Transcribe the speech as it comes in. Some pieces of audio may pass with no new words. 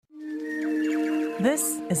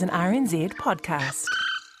This is an RNZ podcast.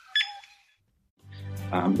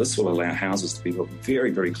 This will allow houses to be built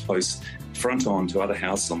very, very close front on to other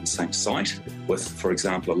houses on the same site with, for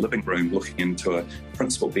example, a living room looking into a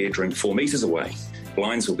principal bedroom 4 metres away.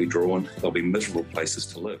 Blinds will be drawn. There'll be miserable places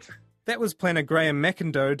to live. That was planner Graham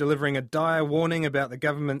McIndoe delivering a dire warning about the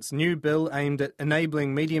government's new bill aimed at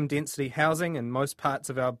enabling medium-density housing in most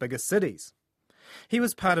parts of our biggest cities. He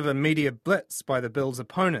was part of a media blitz by the bill's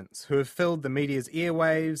opponents, who have filled the media's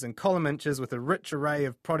airwaves and column inches with a rich array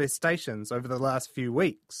of protestations over the last few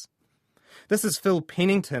weeks. This is Phil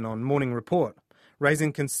Pennington on Morning Report,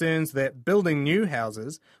 raising concerns that building new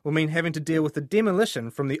houses will mean having to deal with the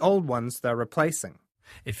demolition from the old ones they're replacing.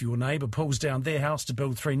 If your neighbour pulls down their house to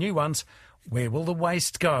build 3 new ones, where will the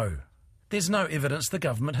waste go? There's no evidence the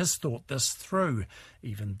government has thought this through,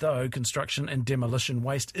 even though construction and demolition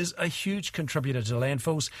waste is a huge contributor to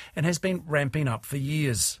landfills and has been ramping up for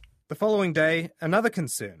years. The following day, another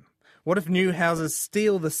concern. What if new houses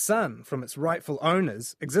steal the sun from its rightful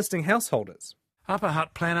owners, existing householders? Upper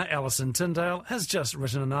Hutt planner Alison Tyndale has just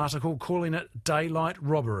written an article calling it daylight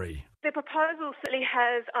robbery. The proposal certainly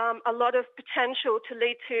has a lot of potential to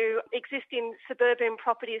lead to existing suburban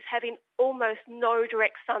properties having almost no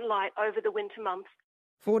direct sunlight over the winter months.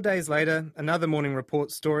 4 days later, another Morning Report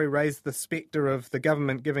story raised the spectre of the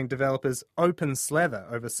government giving developers open slather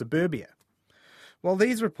over suburbia. While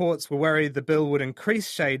these reports were worried the bill would increase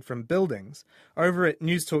shade from buildings, over at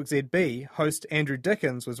Newstalk ZB, host Andrew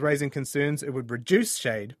Dickens was raising concerns it would reduce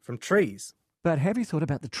shade from trees. But have you thought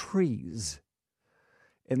about the trees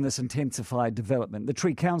in this intensified development? The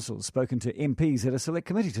Tree Council's spoken to MPs at a select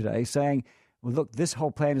committee today saying, well, look, this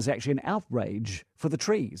whole plan is actually an outrage for the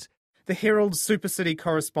trees. The Herald Supercity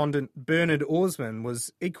correspondent Bernard Orsman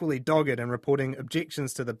was equally dogged in reporting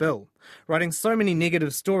objections to the bill, writing so many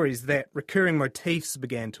negative stories that recurring motifs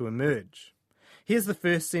began to emerge. Here's the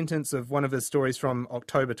first sentence of one of his stories from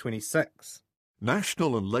October 26.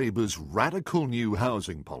 National and Labour's radical new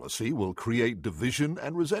housing policy will create division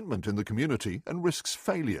and resentment in the community and risks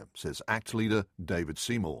failure, says ACT leader David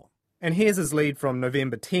Seymour. And here's his lead from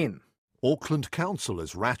November 10. Auckland Council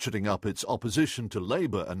is ratcheting up its opposition to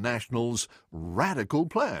Labour and National's radical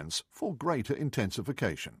plans for greater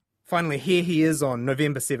intensification. Finally, here he is on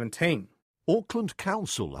November 17. Auckland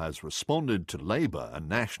Council has responded to Labour and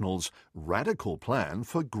National's radical plan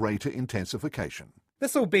for greater intensification.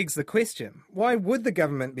 This all begs the question, why would the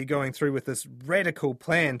government be going through with this radical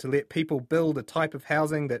plan to let people build a type of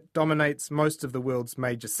housing that dominates most of the world's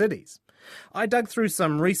major cities? I dug through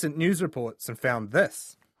some recent news reports and found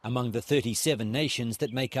this. Among the 37 nations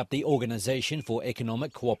that make up the Organisation for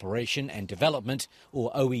Economic Cooperation and Development,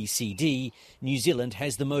 or OECD, New Zealand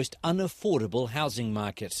has the most unaffordable housing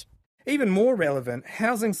market. Even more relevant,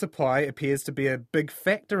 housing supply appears to be a big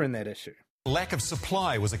factor in that issue. Lack of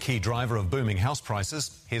supply was a key driver of booming house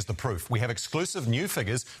prices. Here's the proof. We have exclusive new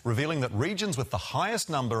figures revealing that regions with the highest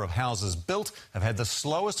number of houses built have had the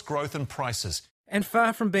slowest growth in prices. And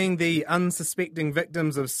far from being the unsuspecting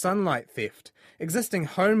victims of sunlight theft, existing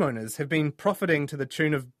homeowners have been profiting to the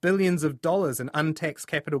tune of billions of dollars in untaxed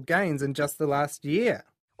capital gains in just the last year.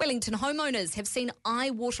 Wellington homeowners have seen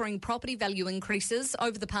eye-watering property value increases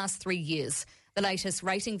over the past 3 years. The latest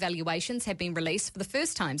rating valuations have been released for the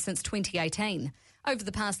first time since 2018. Over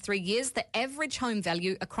the past 3 years, the average home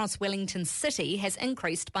value across Wellington City has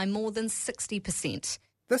increased by more than 60%.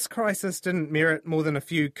 This crisis didn't merit more than a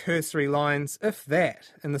few cursory lines, if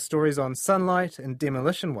that, in the stories on sunlight and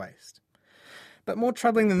demolition waste. But more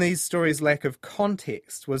troubling than these stories' lack of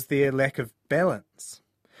context was their lack of balance.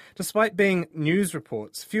 Despite being news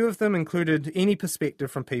reports, few of them included any perspective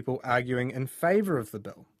from people arguing in favour of the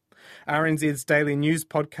bill. RNZ's daily news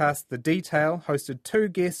podcast, The Detail, hosted 2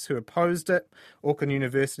 guests who opposed it, Auckland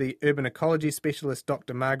University urban ecology specialist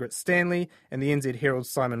Dr. Margaret Stanley and the NZ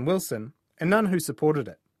Herald's Simon Wilson, and none who supported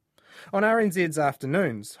it. On RNZ's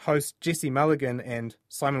afternoons, host Jesse Mulligan and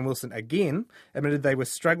Simon Wilson again admitted they were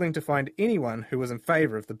struggling to find anyone who was in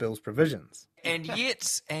favour of the bill's provisions. And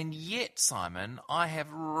yet, Simon, I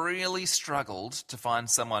have really struggled to find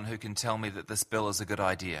someone who can tell me that this bill is a good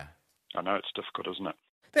idea. I know it's difficult, isn't it?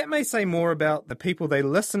 That may say more about the people they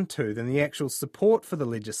listen to than the actual support for the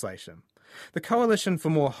legislation. The Coalition for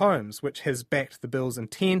More Homes, which has backed the bill's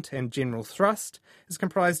intent and general thrust, is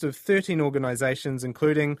comprised of 13 organisations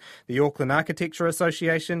including the Auckland Architecture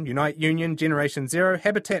Association, Unite Union, Generation Zero,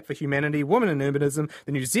 Habitat for Humanity, Women in Urbanism,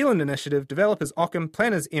 the New Zealand Initiative, Developers Ockham,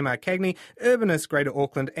 Planners MR Cagney, Urbanists Greater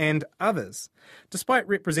Auckland and others. Despite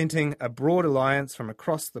representing a broad alliance from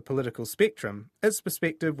across the political spectrum, its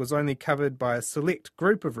perspective was only covered by a select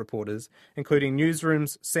group of reporters, including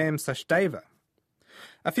Newsroom's Sam Sachdeva.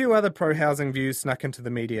 A few other pro-housing views snuck into the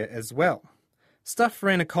media as well. Stuff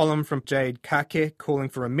ran a column from Jade Kake calling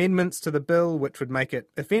for amendments to the bill which would make it,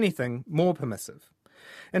 if anything, more permissive.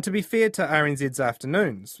 And to be fair to RNZ's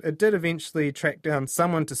Afternoons, it did eventually track down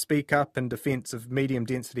someone to speak up in defence of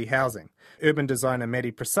medium-density housing, urban designer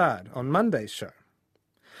Maddie Prasad, on Monday's show.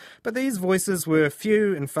 But these voices were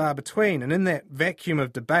few and far between, and in that vacuum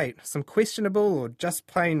of debate, some questionable or just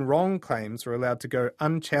plain wrong claims were allowed to go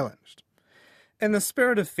unchallenged. In the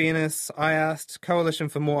spirit of fairness, I asked Coalition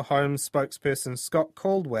for More Homes spokesperson Scott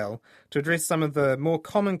Caldwell to address some of the more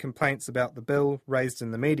common complaints about the bill raised in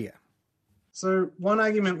the media. So one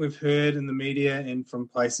argument we've heard in the media and from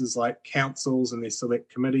places like councils and their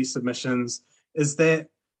select committee submissions is that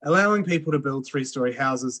allowing people to build three-storey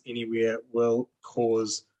houses anywhere will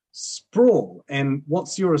cause sprawl. And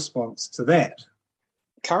what's your response to that?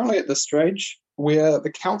 Currently at this stage, where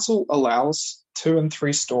the council allows 2- and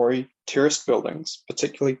 3-storey terraced buildings,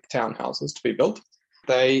 particularly townhouses, to be built,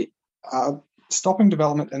 they are stopping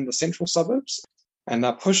development in the central suburbs and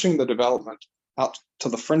they're pushing the development out to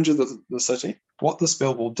the fringe of the city. What this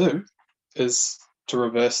bill will do is to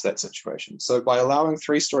reverse that situation. So by allowing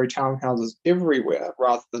 3-storey townhouses everywhere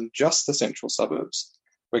rather than just the central suburbs,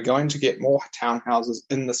 we're going to get more townhouses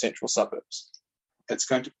in the central suburbs. It's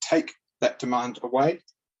going to take that demand away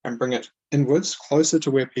and bring it inwards, closer to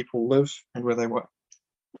where people live and where they work.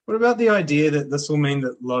 What about the idea that this will mean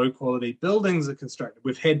that low-quality buildings are constructed?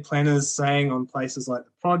 We've had planners saying on places like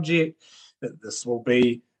the project that this will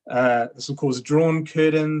cause drawn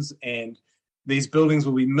curtains and these buildings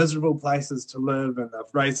will be miserable places to live, and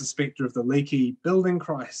they've raised the spectre of the leaky building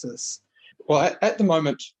crisis. Well, at the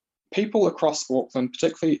moment, people across Auckland,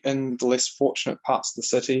 particularly in the less fortunate parts of the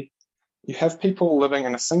city, you have people living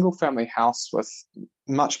in a single-family house with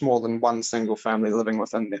much more than one single family living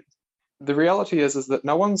within them. The reality is that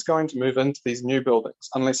no one's going to move into these new buildings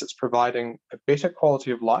unless it's providing a better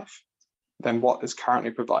quality of life than what is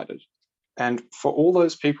currently provided. And for all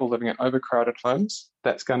those people living in overcrowded homes,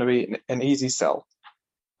 that's going to be an easy sell,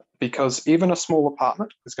 because even a small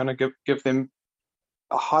apartment is going to give them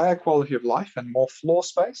a higher quality of life and more floor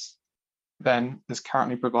space than is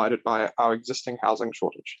currently provided by our existing housing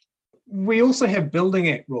shortage. We also have Building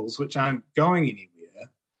Act rules which aren't going anywhere,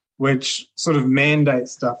 which sort of mandate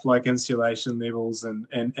stuff like insulation levels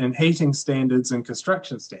and heating standards and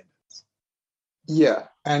construction standards. Yeah,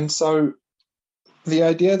 and so the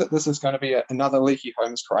idea that this is going to be another leaky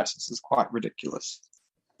homes crisis is quite ridiculous.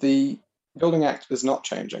 The Building Act is not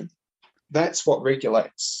changing. That's what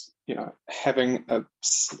regulates, having a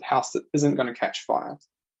house that isn't going to catch fire,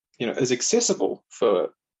 is accessible for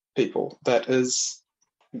people, that is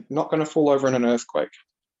not going to fall over in an earthquake.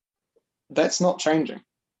 That's not changing.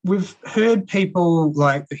 We've heard people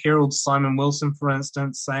like the Herald's Simon Wilson, for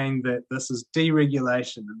instance, saying that this is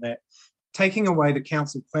deregulation and that taking away the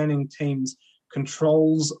council planning team's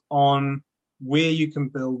controls on where you can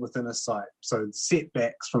build within a site, so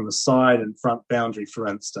setbacks from the side and front boundary, for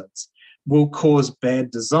instance, will cause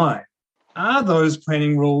bad design. Are those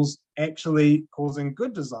planning rules actually causing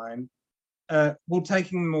good design? Will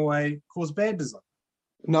taking them away cause bad design?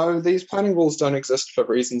 No, these planning rules don't exist for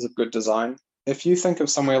reasons of good design. If you think of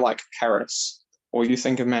somewhere like Paris, or you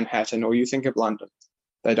think of Manhattan, or you think of London,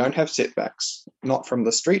 they don't have setbacks, not from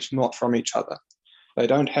the street, not from each other. They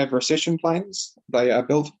don't have recession planes. They are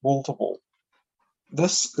built wall to wall.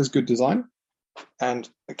 This is good design, and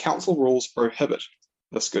the council rules prohibit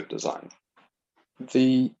this good design.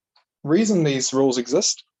 The reason these rules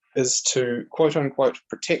exist is to, quote unquote,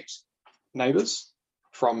 protect neighbours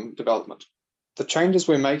from development. The changes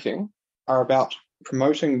we're making are about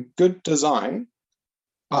promoting good design,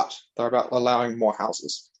 but they're about allowing more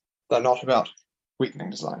houses. They're not about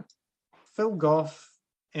weakening design. Phil Goff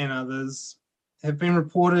and others have been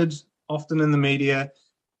reported often in the media,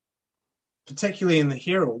 particularly in the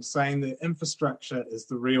Herald, saying that infrastructure is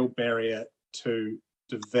the real barrier to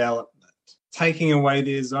development. Taking away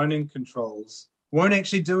their zoning controls won't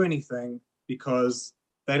actually do anything because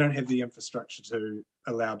they don't have the infrastructure to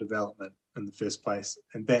allow development in the first place,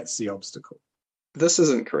 and that's the obstacle. This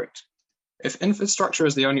isn't correct. If infrastructure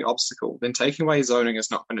is the only obstacle, then taking away zoning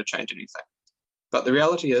is not going to change anything. But the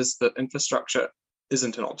reality is that infrastructure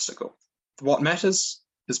isn't an obstacle. What matters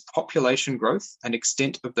is population growth and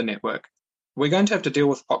extent of the network. We're going to have to deal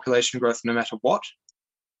with population growth no matter what,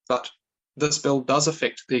 but this bill does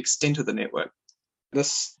affect the extent of the network.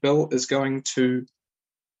 This bill is going to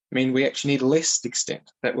mean we actually need less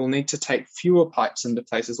extent, that we'll need to take fewer pipes into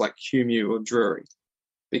places like Humew or Drury,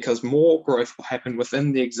 because more growth will happen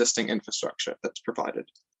within the existing infrastructure that's provided.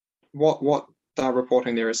 What they're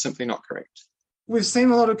reporting there is simply not correct. We've seen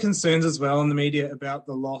a lot of concerns as well in the media about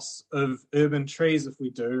the loss of urban trees if we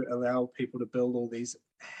do allow people to build all these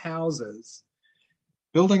houses.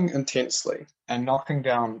 Building intensely and knocking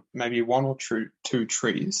down maybe one or two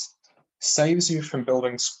trees saves you from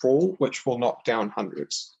building sprawl, which will knock down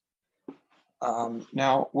hundreds.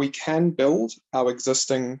 Now, we can build our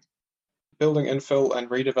existing building infill and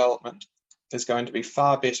redevelopment is going to be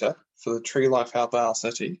far better for the tree life out of our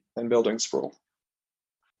city than building sprawl.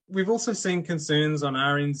 We've also seen concerns on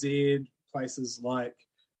RNZ, places like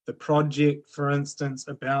the project, for instance,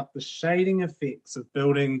 about the shading effects of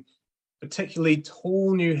building particularly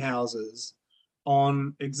tall new houses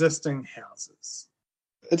on existing houses.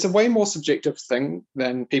 It's a way more subjective thing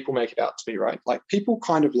than people make it out to be, right? Like, people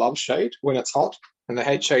kind of love shade when it's hot and they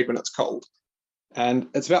hate shade when it's cold. And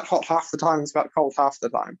it's about hot half the time, it's about cold half the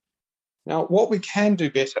time. Now, what we can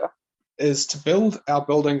do better is to build our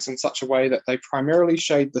buildings in such a way that they primarily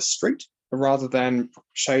shade the street rather than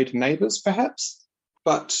shade neighbours, perhaps.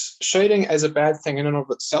 But shading as a bad thing in and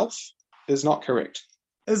of itself is not correct.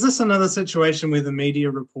 Is this another situation where the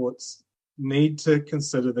media reports need to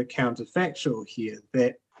consider the counterfactual here,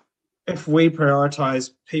 that if we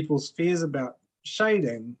prioritise people's fears about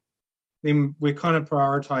shading, then we're kind of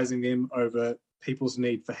prioritising them over people's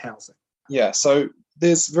need for housing? Yeah, so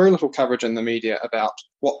there's very little coverage in the media about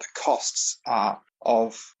what the costs are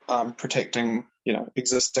of protecting,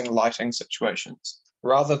 existing lighting situations,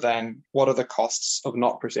 rather than what are the costs of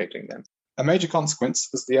not protecting them. A major consequence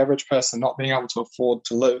is the average person not being able to afford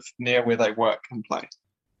to live near where they work and play.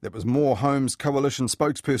 That was More Homes Coalition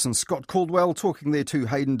spokesperson Scott Caldwell talking there to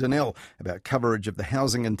Hayden Donnell about coverage of the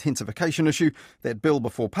housing intensification issue, that bill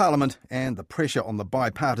before Parliament, and the pressure on the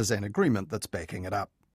bipartisan agreement that's backing it up.